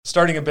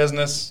starting a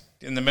business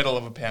in the middle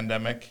of a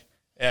pandemic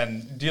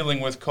and dealing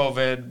with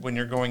COVID when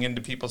you're going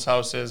into people's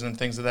houses and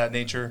things of that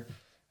nature.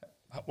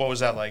 What was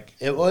that like?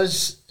 It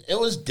was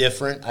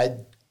different. I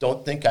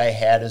don't think I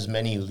had as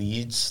many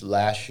leads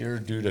last year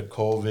due to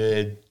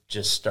COVID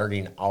just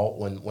starting out.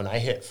 When I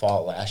hit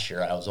fall last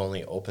year, I was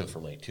only open for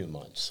like 2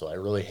 months. So I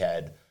really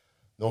had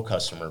no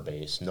customer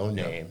base, no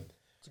name.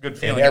 It's a good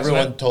feeling. And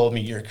everyone told me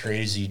you're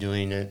crazy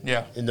doing it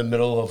in the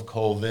middle of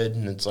COVID.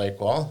 And it's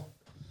like, well,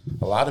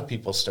 a lot of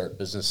people start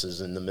businesses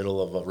in the middle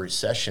of a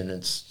recession.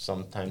 It's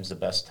sometimes the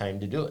best time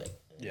to do it.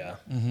 Yeah.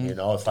 Mm-hmm. You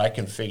know, if I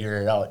can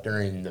figure it out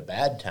during the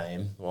bad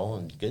time, well,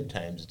 in good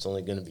times, it's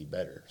only going to be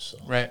better. So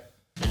Right.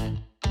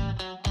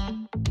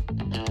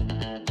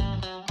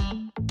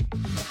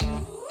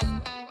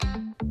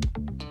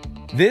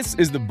 This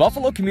is the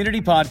Buffalo Community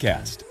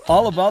Podcast,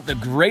 all about the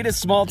greatest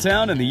small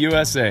town in the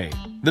USA,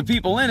 the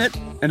people in it,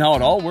 and how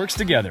it all works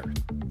together.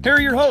 Here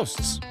are your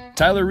hosts,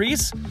 Tyler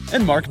Reese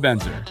and Mark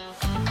Benzer.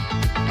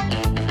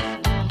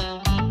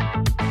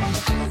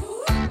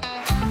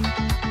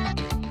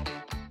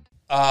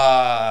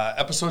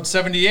 Episode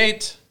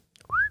 78,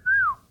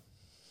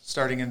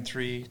 starting in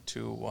 3,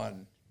 2,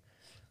 1.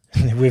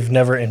 We've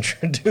never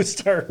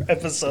introduced our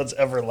episodes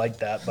ever like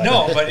that. But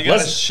No, but you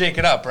got to shake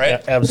it up,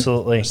 right? Yeah,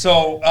 absolutely.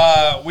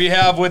 So we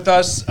have with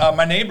us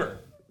my neighbor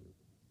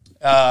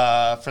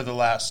for the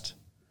last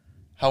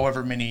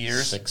however many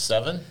years. 6,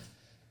 7?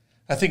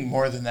 I think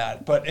more than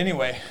that. But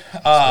anyway,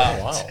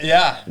 wow.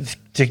 yeah.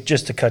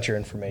 Just to cut your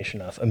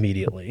information off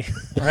immediately.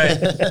 Right,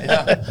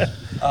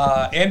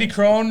 yeah. Andy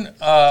Crone,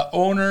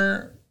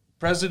 owner,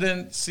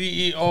 president,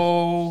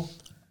 CEO.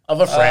 Of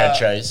a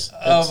franchise.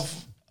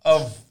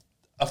 Of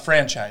a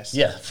franchise.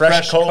 Yeah,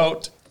 Fresh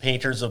Coat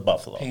Painters of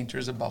Buffalo.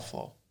 Painters of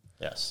Buffalo.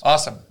 Yes.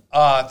 Awesome.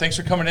 Thanks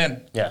for coming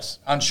in. Yes.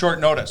 On short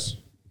notice,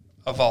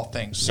 of all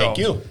things. Thank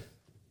you.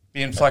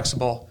 Being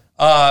flexible.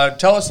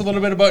 Tell us a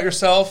little bit about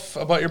yourself,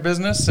 about your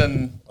business,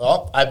 and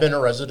Well, I've been a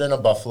resident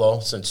of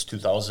Buffalo since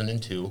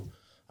 2002.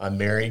 I'm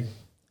married.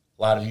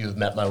 A lot of you have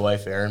met my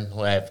wife, Erin.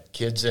 I have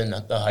kids in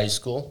the high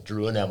school,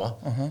 Drew and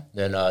Emma.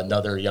 Then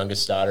another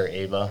youngest daughter,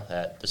 Ava,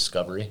 at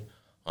Discovery.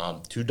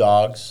 2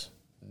 dogs.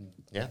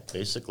 Yeah,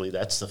 basically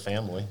that's the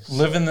family.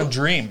 living the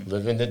dream.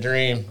 Living the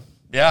dream.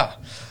 Yeah.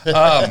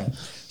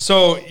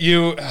 So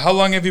how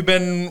long have you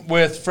been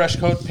with Fresh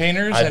Coat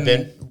Painters?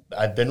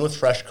 I've been with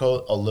Fresh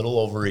Coat a little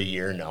over a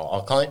year now.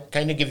 I'll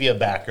kind of give you a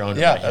background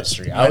Yeah, of my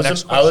history. my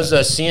next I was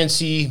a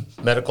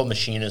CNC medical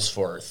machinist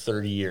for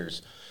 30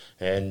 years,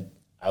 and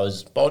I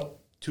was about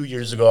 2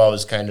 years ago. I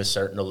was kind of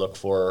starting to look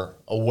for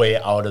a way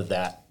out of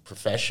that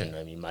profession.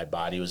 I mean, my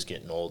body was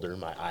getting older.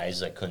 My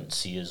eyes, I couldn't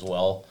see as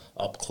well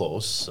up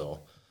close,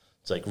 so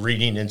it's like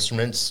reading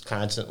instruments,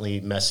 constantly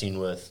messing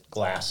with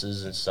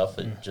glasses and stuff.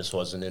 It just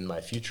wasn't in my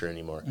future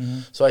anymore.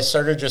 So I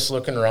started just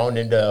looking around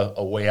into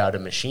a way out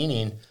of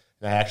machining.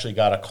 And I actually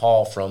got a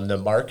call from the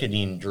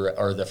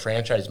the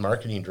franchise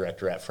marketing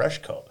director at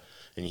Fresh Coat.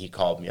 And he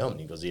called me up and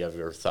he goes, "Have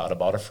you ever thought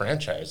about a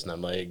franchise?" And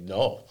I'm like,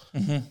 "No,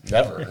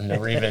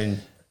 never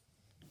even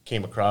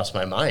came across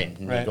my mind."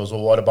 And he goes,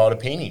 "Well, what about a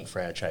painting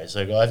franchise?"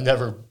 I go, "I've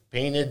never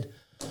painted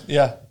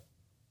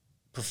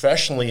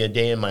professionally a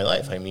day in my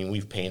life. I mean,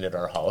 we've painted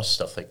our house,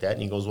 stuff like that."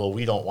 And he goes, "Well,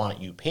 we don't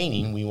want you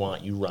painting. We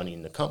want you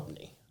running the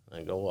company."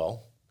 I go,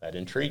 "Well, that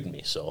intrigued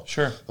me." So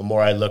Sure. the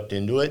more I looked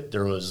into it,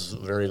 there was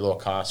very low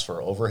cost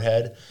for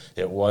overhead.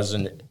 It was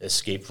an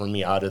escape for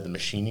me out of the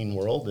machining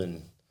world.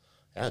 And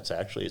yeah,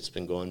 it's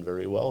been going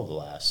very well the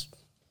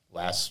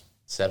last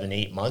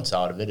 7-8 months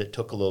out of it. It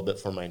took a little bit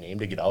for my name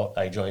to get out.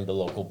 I joined the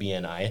local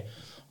BNI,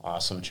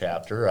 awesome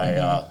chapter.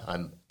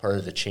 I'm part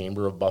of the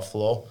Chamber of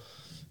Buffalo,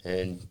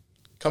 and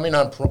coming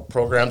on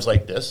programs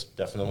like this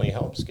definitely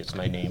helps, gets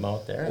my name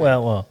out there.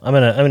 Well, I'm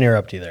gonna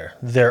interrupt you there.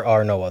 There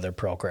are no other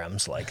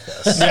programs like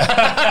this.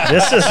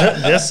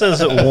 This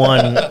is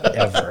one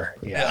ever.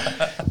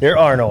 Yeah, there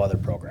are no other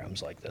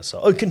programs like this.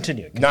 So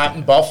continue. Not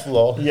in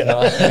Buffalo.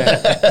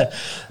 Yeah.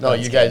 No,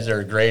 you guys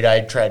are great.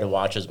 I try to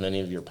watch as many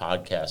of your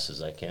podcasts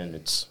as I can.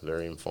 It's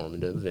very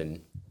informative.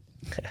 And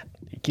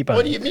Keep on.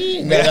 what do you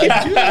mean?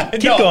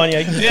 Keep going.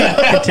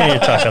 Yeah. Continue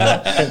to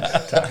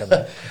talk on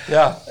that.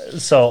 Yeah.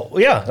 So,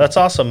 yeah, that's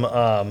awesome.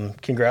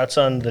 Congrats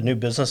on the new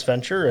business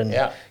venture and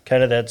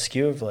kind of that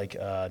skew of like,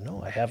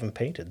 no, I haven't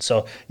painted.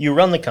 So you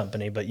run the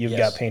company, but you've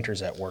got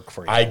painters at work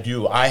for you. I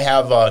do. I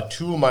have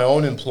 2 of my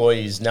own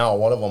employees now.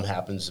 One of them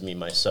happens to be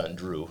my son,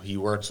 Drew. He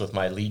works with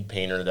my lead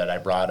painter that I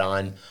brought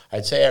on.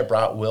 I'd say I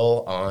brought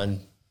Will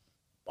on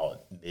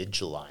about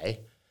mid-July.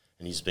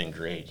 And he's been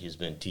great. He's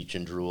been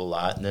teaching Drew a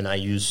lot. And then I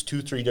use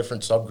 2-3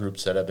 different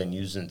subgroups that I've been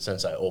using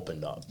since I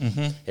opened up.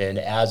 And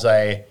as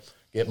I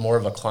get more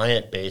of a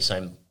client base,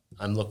 I'm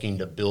looking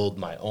to build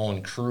my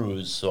own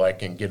crews so I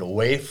can get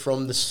away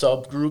from the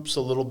subgroups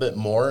a little bit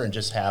more and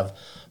just have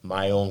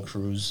my own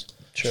crews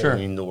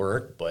doing the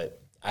work. But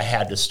I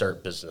had to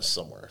start business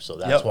somewhere. So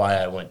that's why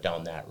I went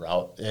down that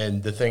route.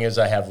 And the thing is,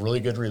 I have really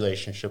good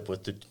relationship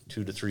with the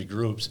 2 to 3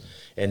 groups,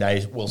 and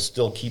I will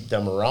still keep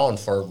them around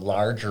for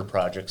larger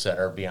projects that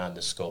are beyond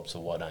the scopes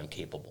of what I'm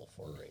capable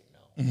for right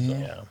now. So.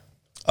 Yeah.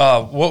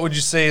 What would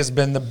you say has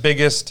been the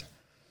biggest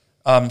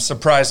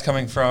surprise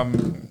coming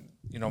from,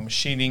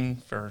 machining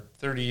for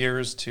 30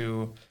 years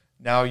to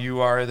now you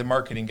are the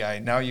marketing guy,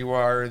 now you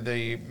are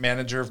the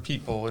manager of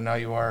people, and now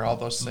you are all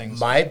those things?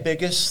 My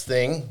biggest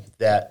thing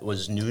that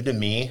was new to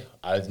me,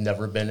 I've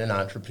never been an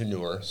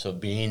entrepreneur, so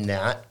being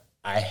that,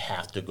 I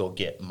have to go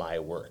get my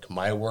work.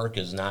 My work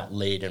is not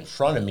laid in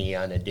front of me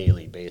on a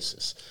daily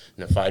basis.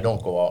 And if I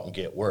don't go out and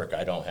get work,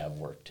 I don't have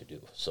work to do.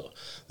 So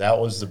that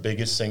was the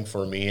biggest thing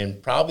for me,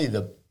 and probably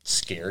the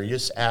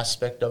scariest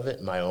aspect of it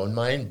in my own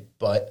mind.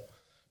 But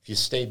if you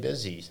stay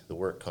busy, the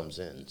work comes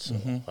in. So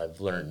I've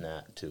learned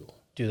that too.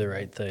 Do the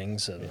right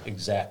things. And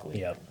Exactly.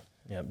 Yep.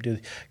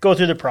 Go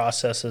through the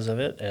processes of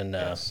it. And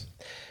Yes.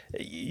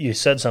 you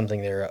said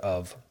something there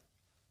of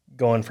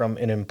going from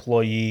an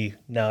employee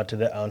now to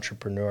the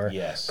entrepreneur.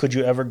 Yes. Could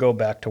you ever go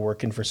back to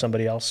working for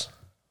somebody else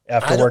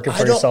after working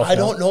for yourself? I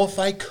don't know if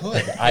I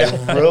could. I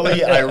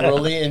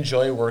really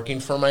enjoy working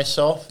for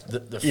myself.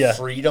 The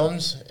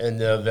freedoms and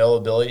the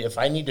availability. If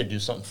I need to do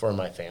something for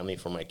my family,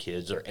 for my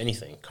kids, or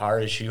anything, car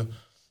issue,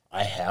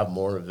 I have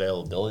more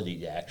availability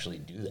to actually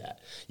do that.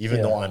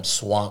 Even though I'm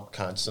swamped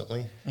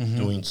constantly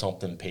doing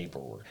something,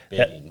 paperwork,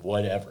 bidding,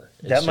 whatever.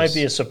 That might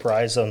be a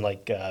surprise on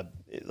like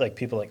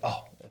people like,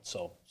 oh, it's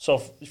so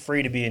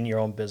free to be in your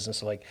own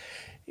business. Like,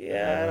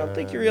 yeah, I don't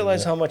think you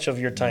realize how much of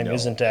your time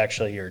isn't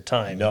actually your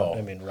time. No.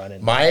 I mean,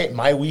 running.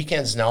 My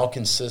weekends now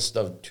consist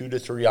of 2 to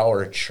 3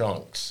 hour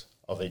chunks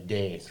of a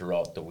day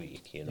throughout the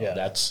week.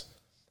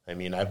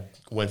 I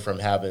went from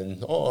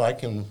having, I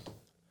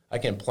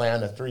can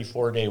plan a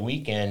 3-4 day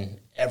weekend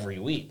every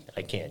week.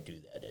 I can't do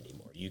that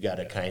anymore. You got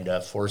to kind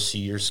of foresee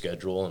your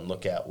schedule and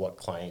look at what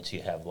clients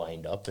you have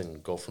lined up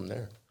and go from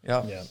there.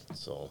 Yeah.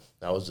 So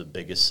that was the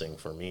biggest thing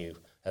for me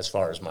as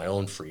far as my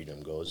own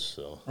freedom goes.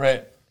 So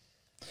Right.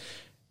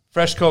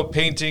 Fresh Coat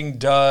Painting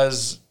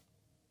does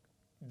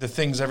the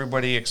things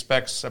everybody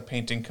expects a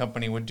painting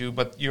company would do,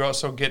 but you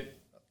also get,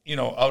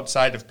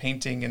 outside of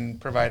painting and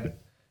provide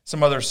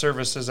some other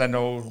services, I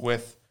know,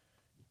 with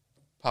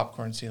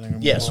popcorn ceiling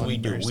removal. yes, we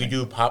do. We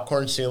do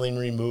popcorn ceiling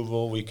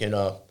removal. We can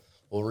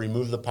we'll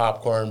remove the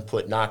popcorn,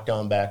 put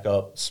knockdown back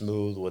up,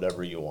 smooth,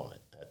 whatever you want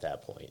at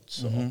that point.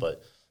 So,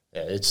 but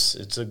yeah,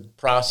 it's a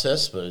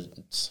process, but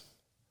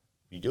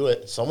you do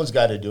it. Someone's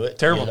got to do it.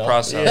 Terrible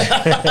process.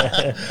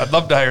 I'd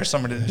love to hire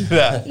somebody to do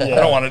that. I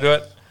don't want to do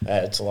it.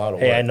 It's a lot of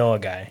work. Hey, I know a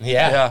guy.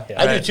 Yeah,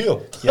 I right. do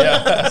too.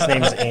 Yeah. His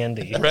name's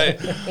Andy. Right.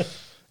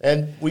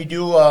 And we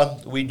do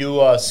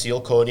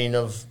seal coating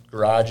of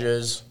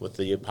garages with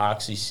the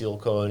epoxy seal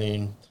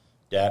coating,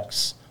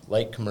 decks,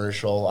 light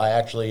commercial. I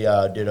actually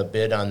did a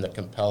bid on the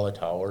Capella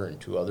Tower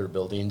and 2 other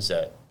buildings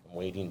that I'm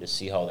waiting to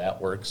see how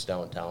that works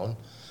downtown.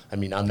 I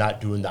mean, I'm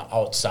not doing the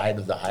outside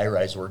of the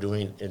high-rise. We're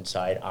doing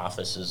inside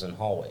offices and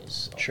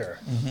hallways. So Sure.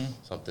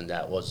 something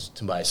that was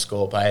to my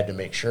scope. I had to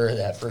make sure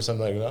that first I'm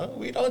like,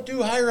 we don't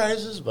do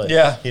high-rises. But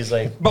he's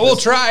like, but we'll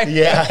try.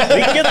 Yeah.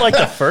 We can get like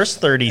the first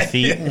 30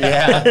 feet.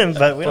 Yeah.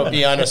 But we Put don't.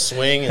 me on a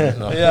swing.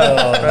 And, Oh,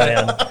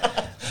 man.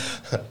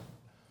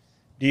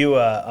 Do you,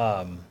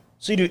 so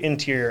you do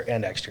interior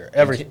and exterior?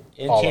 All of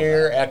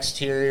Interior, that.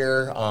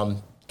 exterior,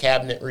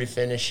 cabinet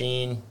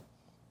refinishing.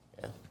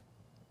 All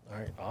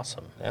right,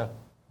 awesome. Yeah.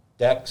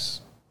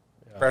 Decks,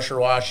 pressure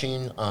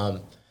washing. I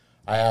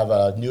have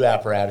a new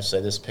apparatus I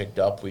just picked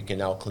up. We can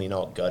now clean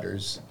out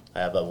gutters.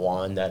 I have a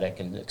wand that I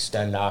can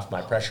extend off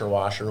my pressure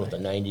washer with a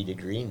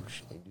 90-degree. And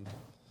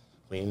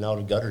cleaning out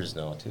of gutters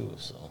now, too.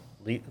 So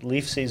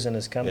Leaf season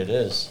is coming. it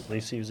is.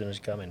 Leaf season is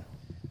coming.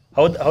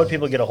 How would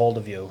people get a hold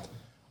of you?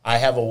 I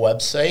have a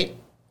website,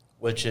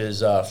 which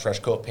is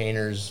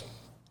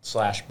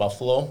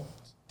freshcoatpainters.com/Buffalo.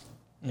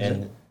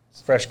 And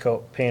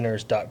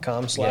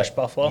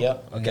freshcoatpainters.com/Buffalo.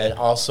 Yep. Okay.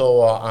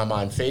 Also, I'm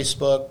on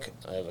Facebook.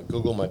 I have a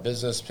Google My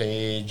Business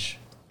page.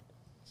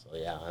 So,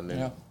 yeah, I'm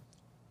in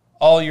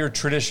All your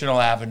traditional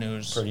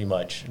avenues. pretty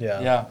much.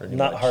 Yeah. Pretty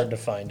Not much. hard to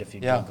find if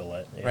you Yeah. Google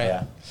it. Right.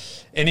 Yeah.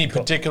 Any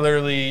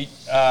particularly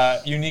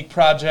unique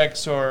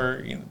projects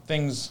or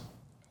things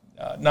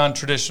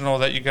non-traditional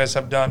that you guys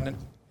have done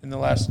in the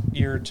last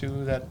year or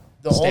two that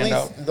stand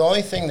out? The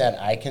only thing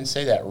that I can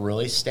say that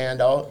really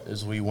stand out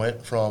is we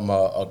went from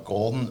a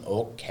golden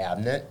oak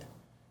cabinet,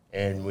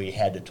 and we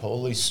had to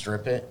totally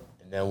strip it,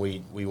 and then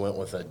we went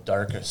with a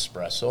dark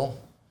espresso,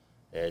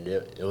 and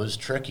it was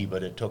tricky,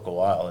 but it took a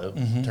while. It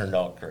turned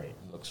out great.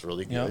 It looks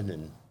really good,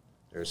 and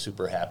they're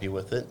super happy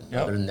with it. And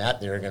other than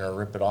that, they're going to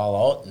rip it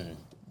all out and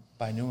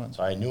Buy new ones.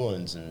 buy new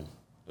ones, and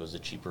it was a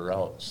cheaper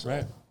route. So.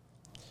 Right.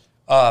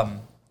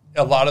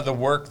 A lot of the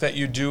work that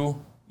you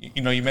do,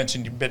 you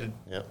mentioned you bid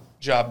a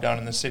job down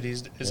in the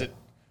cities. Is it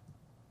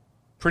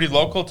pretty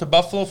local to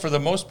Buffalo for the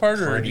most part,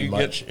 or Pretty do you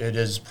much, it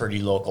is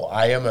pretty local.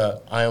 I am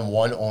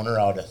one owner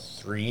out of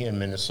 3 in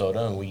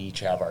Minnesota, and we each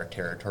have our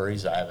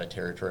territories. I have a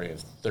territory of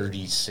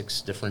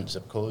 36 different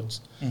zip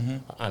codes.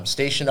 I'm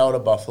stationed out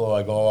of Buffalo.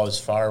 I go as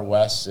far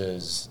west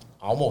as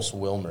almost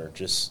Wilmer,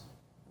 just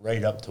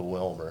right up to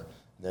Wilmer.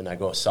 Then I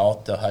go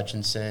south to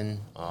Hutchinson,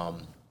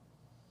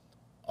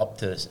 up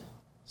to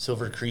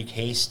Silver Creek,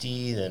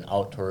 Hasty, then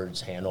out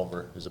towards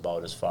Hanover is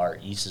about as far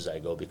east as I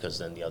go, because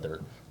then the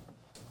other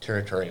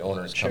territory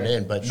owners come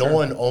in. But no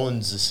one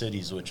owns the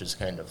cities, which is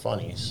kind of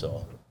funny.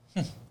 So,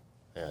 yeah,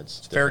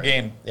 it's Fair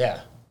different. game.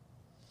 Yeah.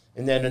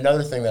 And then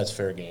another thing that's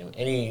fair game,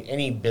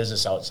 any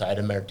business outside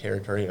of my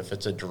territory, if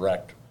it's a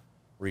direct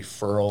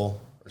referral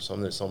or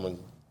something that someone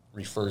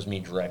refers me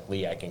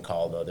directly, I can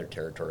call the other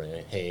territory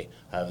and, hey,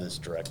 I have this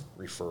direct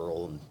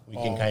referral, and we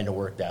can kind of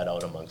work that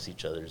out amongst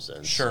each other's.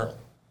 And Sure. so-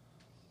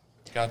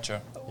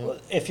 Gotcha. Well,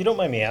 if you don't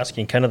mind me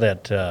asking, kind of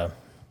that,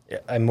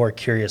 I'm more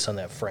curious on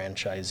that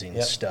franchising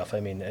Yep. stuff.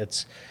 I mean,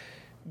 it's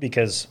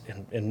because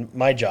in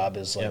my job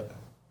is like, Yep.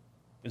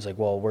 it's like,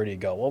 well, where do you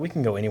go? Well, we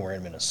can go anywhere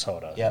in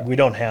Minnesota. Yep. We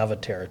don't have a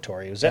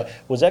territory. Was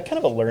that kind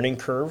of a learning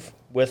curve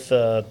with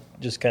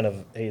just kind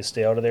of, hey,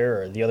 stay out of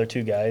there, or the other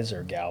two guys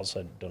or gals?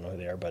 I don't know who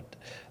they are, but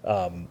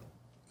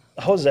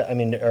how is that? I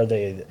mean, are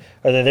they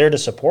there to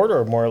support,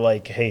 or more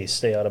like, hey,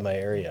 stay out of my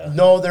area?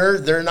 No,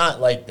 they're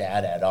not like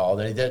that at all.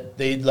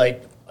 They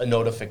like a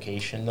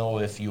notification though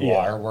if you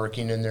are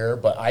working in there.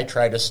 But I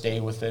try to stay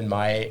within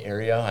my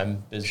area.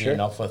 I'm busy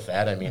enough with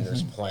that. I mean,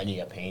 there's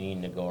plenty of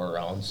painting to go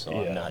around, so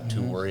I'm not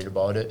too worried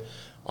about it.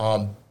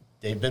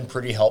 They've been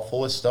pretty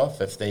helpful with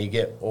stuff. If they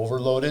get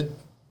overloaded,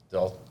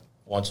 they'll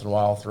once in a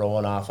while throw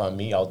one off on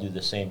me. I'll do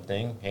the same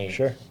thing. Hey,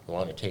 you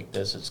want to take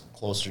this? It's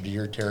closer to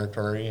your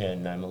territory,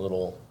 and I'm a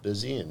little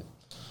busy, and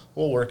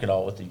we'll work it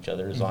out with each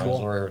other as long as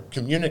we're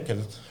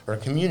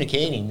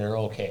communicating. They're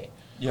okay.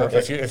 Yeah.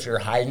 If you're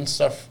hiding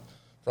stuff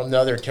from the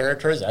other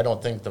territories, I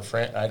don't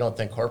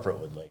think corporate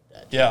would like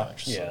that. Too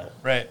much, so.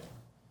 Right.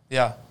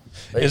 Yeah.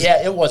 But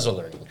it was a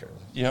learning curve.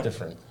 Yep.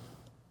 Different.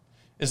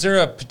 Is there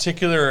a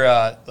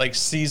particular like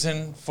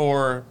season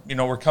for,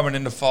 we're coming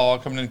into fall,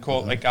 coming into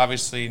cold, like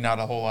obviously not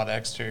a whole lot of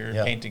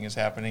exterior painting is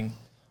happening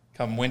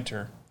come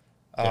winter.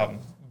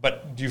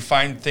 But do you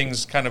find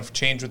things kind of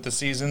change with the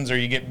seasons, or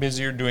you get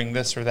busier doing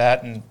this or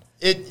that? And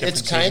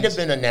It's kind of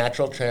been a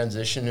natural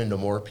transition into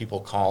more people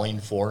calling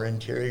for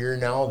interior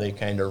now. They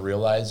kind of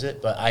realize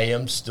it, but I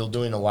am still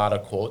doing a lot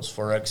of quotes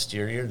for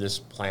exterior,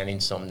 just planning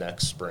some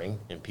next spring,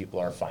 and people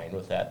are fine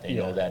with that. They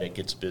know that it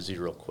gets busy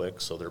real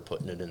quick, so they're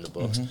putting it in the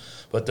books.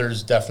 But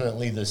there's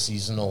definitely the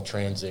seasonal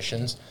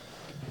transitions.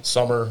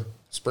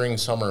 Spring,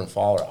 summer, and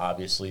fall are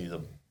obviously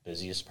the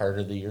busiest part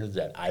of the year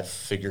that I've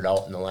figured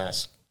out in the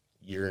last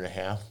year and a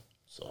half.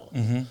 So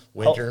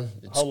winter.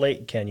 How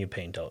late can you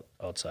paint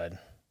outside?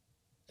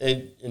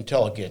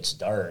 Until it gets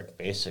dark,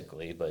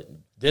 basically. But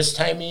this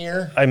time of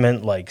year, I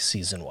meant like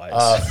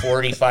season-wise.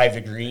 45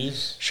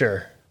 degrees.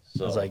 Sure.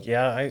 So. I was like,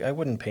 I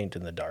wouldn't paint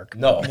in the dark.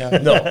 No,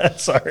 no.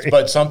 Sorry.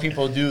 But some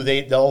people do.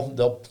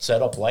 They'll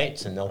set up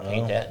lights and they'll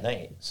paint at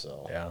night.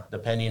 So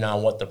depending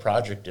on what the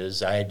project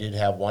is, I did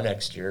have one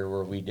exterior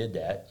where we did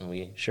that, and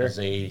because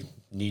they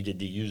needed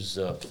to use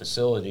the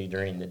facility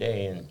during the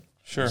day and.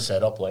 We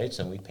set up lights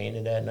and we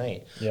painted at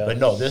night. Yeah. But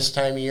no, this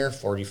time of year,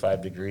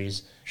 45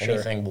 degrees.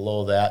 Anything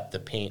below that, the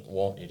paint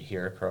won't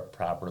adhere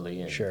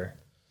properly. And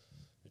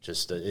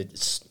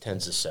it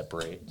tends to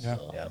separate. Yeah.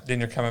 So. Yeah. Then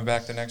you're coming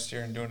back the next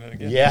year and doing it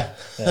again. Yeah.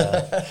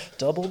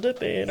 Double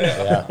dipping.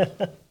 Yeah.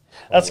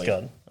 That's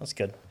good. That's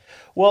good.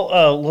 Well,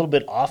 a little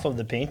bit off of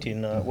the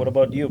painting. What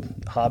about you?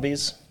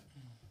 Hobbies?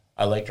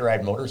 I like to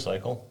ride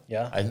motorcycle.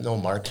 Yeah. I know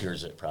Mark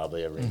hears it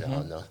probably every now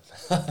and then.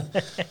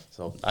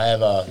 So I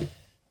have a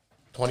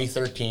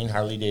 2013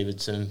 Harley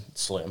Davidson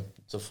Slim.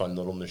 It's a fun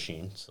little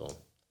machine, so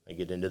I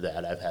get into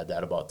that. I've had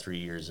that about 3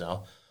 years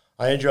now.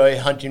 I enjoy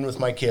hunting with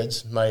my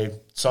kids. My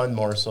son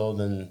more so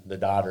than the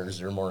daughters.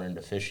 They're more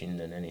into fishing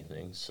than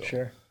anything. So.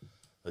 Sure.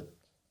 But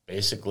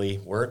basically,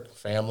 work,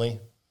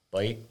 family,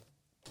 bike.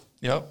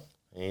 Yep.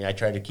 I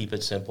try to keep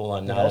it simple.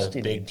 I'm not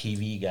a big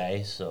TV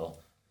guy, so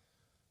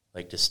I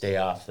like to stay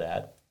off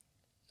that.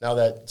 Now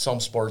that some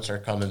sports are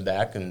coming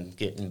back and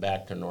getting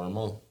back to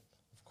normal,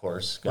 of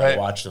course, gotta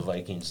watch the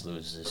Vikings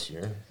lose this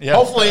year. Yeah.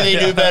 Hopefully they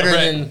do better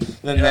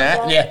than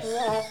that. Yeah.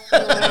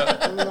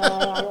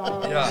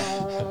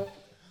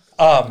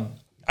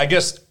 I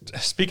guess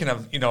speaking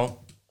of,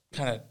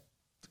 kind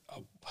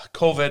of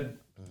COVID,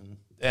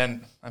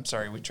 and I'm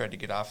sorry, we tried to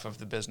get off of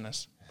the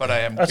business, but I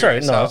am That's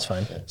curious all right. No, that's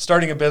fine.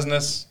 Starting a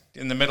business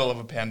in the middle of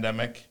a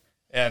pandemic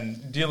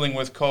and dealing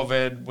with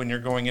COVID when you're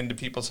going into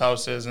people's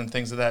houses and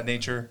things of that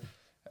nature,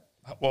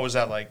 what was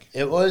that like?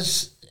 It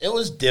was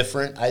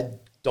different. I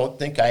don't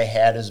think I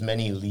had as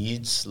many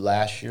leads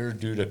last year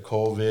due to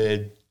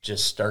COVID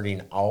just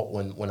starting out.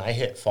 When I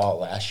hit fall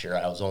last year,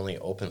 I was only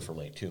open for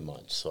like 2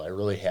 months. So I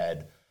really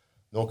had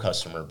no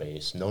customer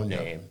base, no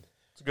name.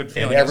 It's a good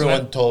feeling. And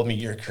everyone told me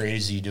you're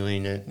crazy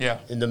doing it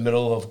in the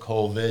middle of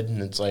COVID.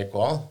 And it's like,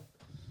 well,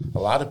 a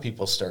lot of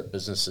people start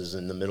businesses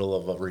in the middle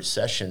of a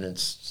recession.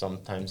 It's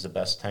sometimes the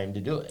best time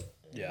to do it.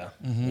 Yeah.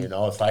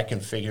 If I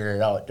can figure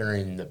it out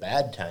during the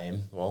bad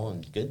time, well,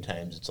 in good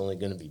times, it's only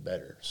going to be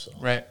better. So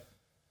right.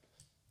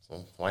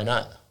 So why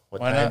not?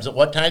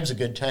 What time's a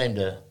good time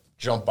to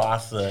jump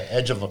off the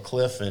edge of a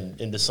cliff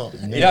and into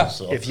something new? Yeah.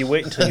 So. If you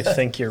wait until you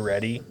think you're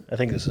ready, I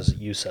think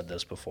you said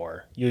this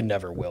before, you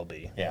never will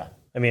be. Yeah.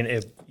 I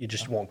mean, you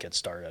just won't get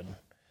started.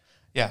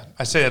 Yeah,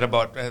 I say it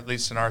about, at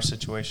least in our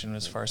situation,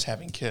 as far as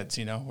having kids,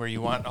 you know, where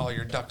you want all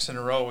your ducks in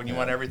a row and you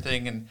want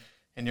everything, and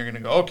you're going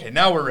to go, okay,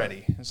 now we're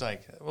ready. It's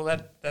like, well,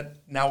 that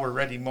now we're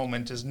ready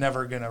moment is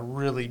never going to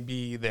really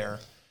be there.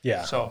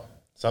 Yeah. So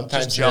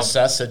Sometimes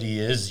necessity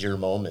is your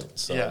moment,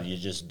 so you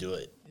just do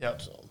it.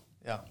 Yep. So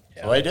Yeah.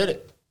 I did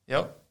it.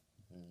 Yep.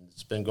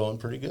 It's been going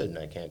pretty good, and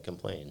I can't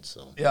complain.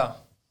 So Yeah.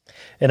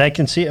 And I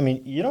can see, I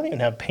mean, you don't even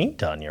have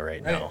paint on you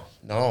right now.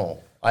 no,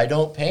 I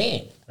don't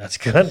paint. That's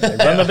good. They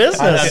run the I'm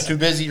business. too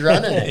busy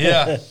running it.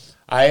 Yeah.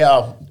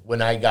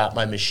 When I got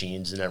my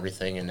machines and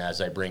everything, and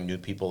as I bring new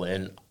people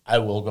in, I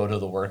will go to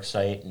the work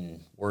site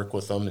and work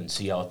with them and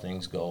see how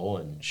things go.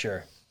 And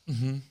Sure.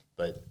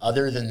 but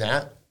other than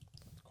that,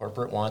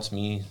 corporate wants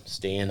me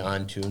staying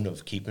on tune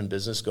of keeping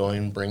business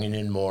going, bringing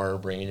in more,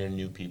 bringing in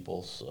new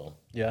people. So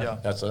Yeah.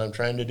 that's what I'm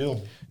trying to do.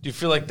 Do you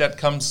feel like that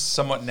comes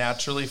somewhat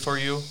naturally for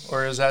you,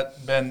 or has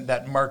that been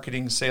that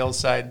marketing sales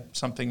side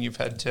something you've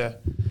had to?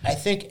 I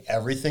think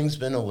everything's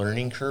been a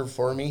learning curve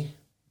for me.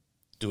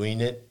 Doing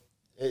it,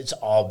 it's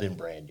all been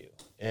brand new.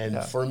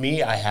 And for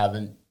me,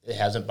 it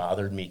hasn't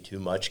bothered me too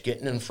much.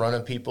 Getting in front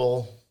of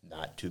people,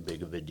 not too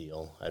big of a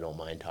deal. I don't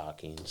mind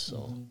talking.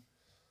 So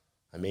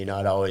I may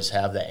not always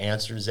have the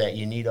answers that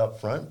you need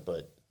up front,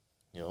 but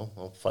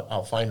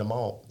I'll find them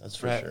out. That's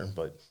for sure.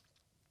 But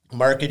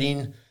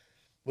marketing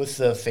with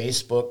the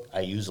Facebook,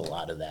 I use a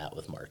lot of that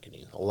with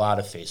marketing. A lot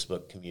of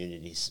Facebook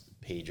communities,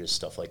 pages,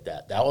 stuff like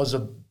that. That was a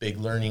big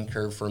learning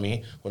curve for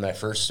me. When I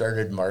first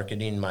started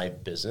marketing my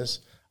business,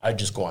 I'd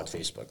just go on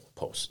Facebook,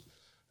 post.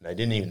 And I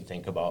didn't even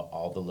think about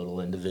all the little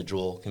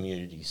individual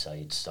community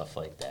sites, stuff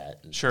like that.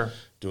 And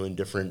doing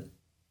different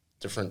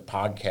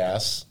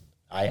podcasts.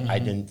 I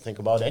didn't think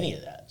about any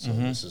of that.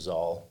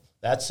 So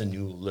that's a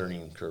new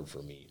learning curve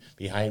for me.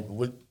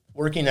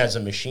 Working as a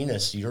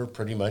machinist, you're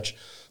pretty much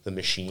the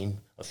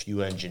machine, a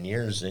few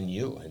engineers, and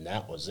you, and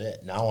that was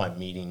it. Now I'm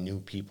meeting new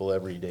people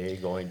every day,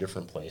 going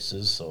different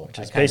places. So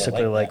It's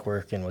basically like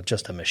working with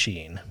just a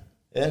machine.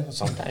 Yeah,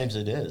 sometimes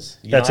it is.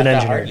 That's an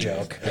engineer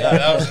joke. Yeah,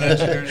 that was an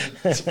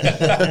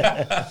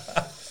engineer.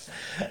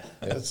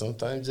 Yeah,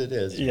 sometimes it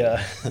is.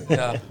 Yeah.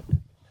 Yeah.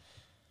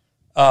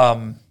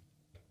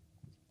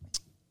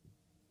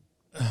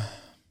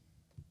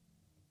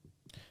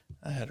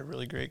 I had a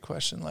really great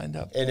question lined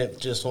up. And it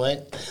just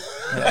went.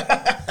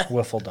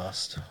 Wiffle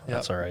dust.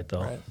 That's all right,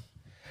 though.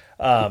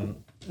 Right.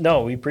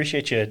 No, we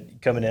appreciate you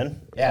coming in.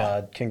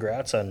 Yeah.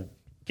 Congrats on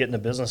getting the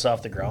business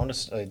off the ground,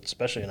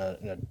 especially in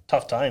a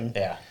tough time.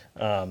 Yeah.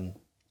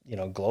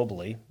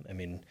 Globally. I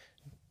mean,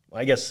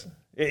 I guess,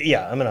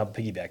 I'm going to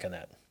piggyback on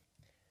that. Do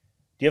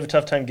you have a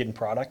tough time getting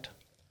product?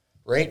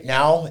 Right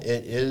now, it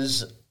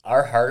is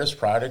our hardest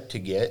product to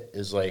get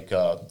is like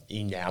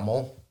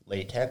enamel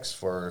latex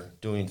for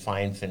doing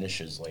fine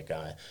finishes. Like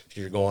if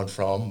you're going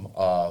from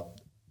a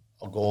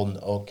golden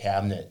oak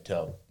cabinet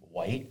to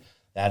white,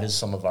 that is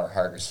some of our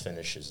hardest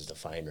finishes to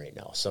find right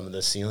now. Some of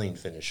the ceiling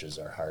finishes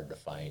are hard to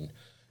find.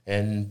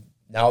 And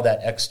now that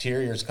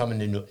exterior is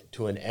coming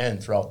to an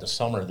end throughout the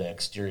summer, the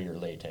exterior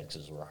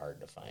latexes were hard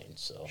to find.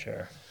 So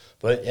Sure.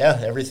 But yeah,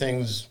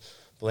 everything's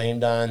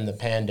blamed on the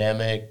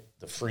pandemic,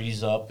 the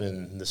freeze up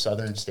in the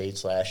southern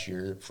states last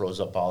year froze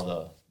up all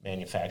the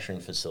manufacturing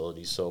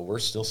facilities. So we're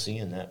still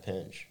seeing that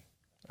pinch.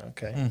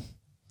 Okay.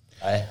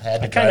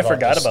 I kind of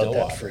forgot about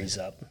that freeze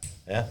up.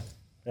 Yeah.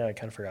 Yeah, I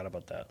kind of forgot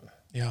about that.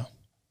 Yeah.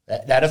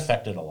 That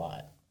affected a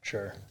lot.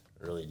 Sure.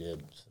 It really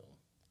did. So.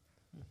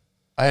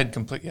 I had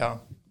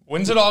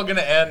When's it all going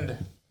to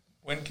end?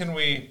 When can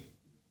we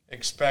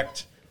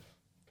expect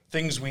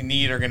things we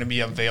need are going to be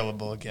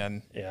available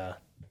again? Yeah.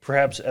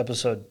 Perhaps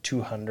episode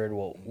 200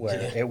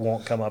 where it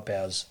won't come up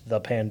as the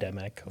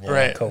pandemic or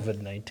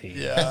COVID-19.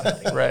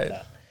 Yeah, right.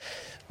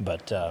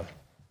 But,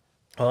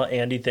 well,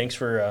 Andy, thanks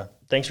for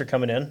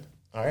coming in.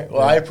 All right.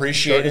 Well, I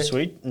appreciate it.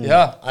 Sweet.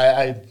 Yeah.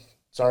 I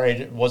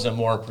sorry I wasn't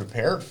more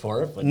prepared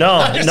for it. But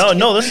No.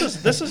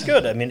 This is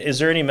good. I mean, is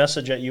there any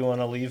message that you want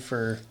to leave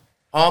for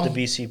the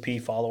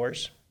BCP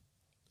followers?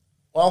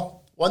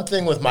 Well, one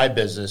thing with my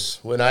business,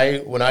 when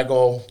I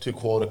go to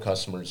quote a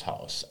customer's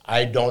house,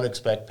 I don't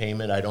expect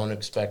payment. I don't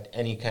expect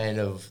any kind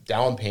of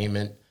down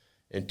payment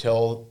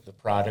until the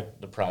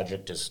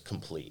project is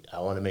complete. I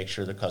want to make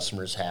sure the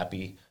customer's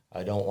happy.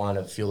 I don't want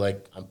to feel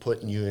like I'm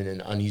putting you in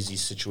an uneasy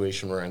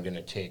situation where I'm going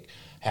to take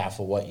half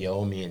of what you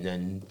owe me and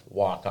then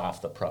walk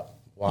off the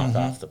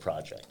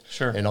project.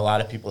 Sure. And a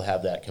lot of people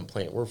have that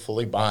complaint. We're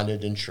fully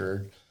bonded,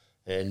 insured,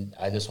 and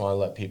I just want to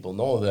let people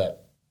know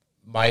that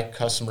my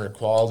customer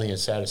quality and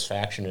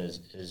satisfaction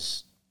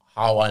is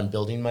how I'm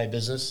building my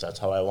business. That's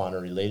how I want to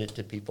relate it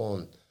to people,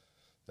 and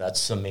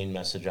that's the main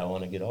message I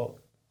want to get out.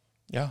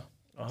 Yeah.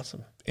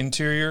 Awesome.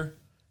 Interior,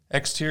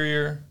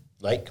 exterior.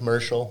 Light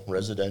commercial,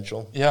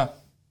 residential. Yeah.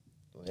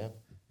 Yeah.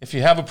 If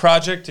you have a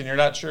project and you're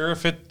not sure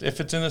if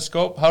it's in the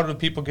scope, how do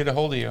people get a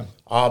hold of you?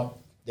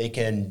 They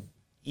can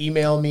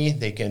email me.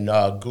 They can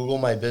Google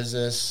my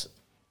business,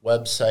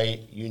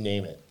 website, you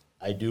name it.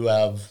 I do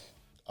have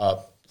a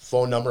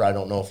phone number. I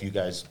don't know if you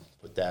guys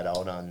put that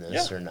out on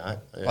this or not.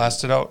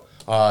 Blast it out.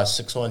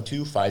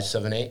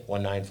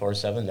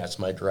 612-578-1947. That's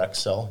my direct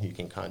cell. You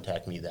can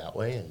contact me that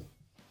way and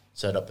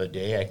set up a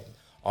day.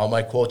 All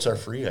my quotes are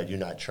free. I do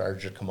not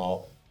charge to come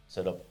out,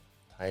 set up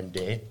time,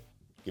 day,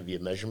 give you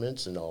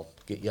measurements, and I'll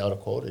get you out a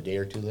quote a day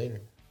or two later.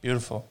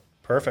 Beautiful.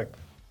 Perfect.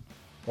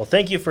 Well,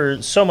 thank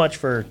you so much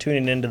for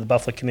tuning into the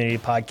Buffalo Community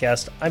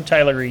Podcast. I'm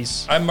Tyler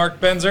Reese. I'm Mark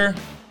Benzer.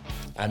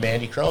 I'm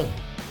Andy Crone.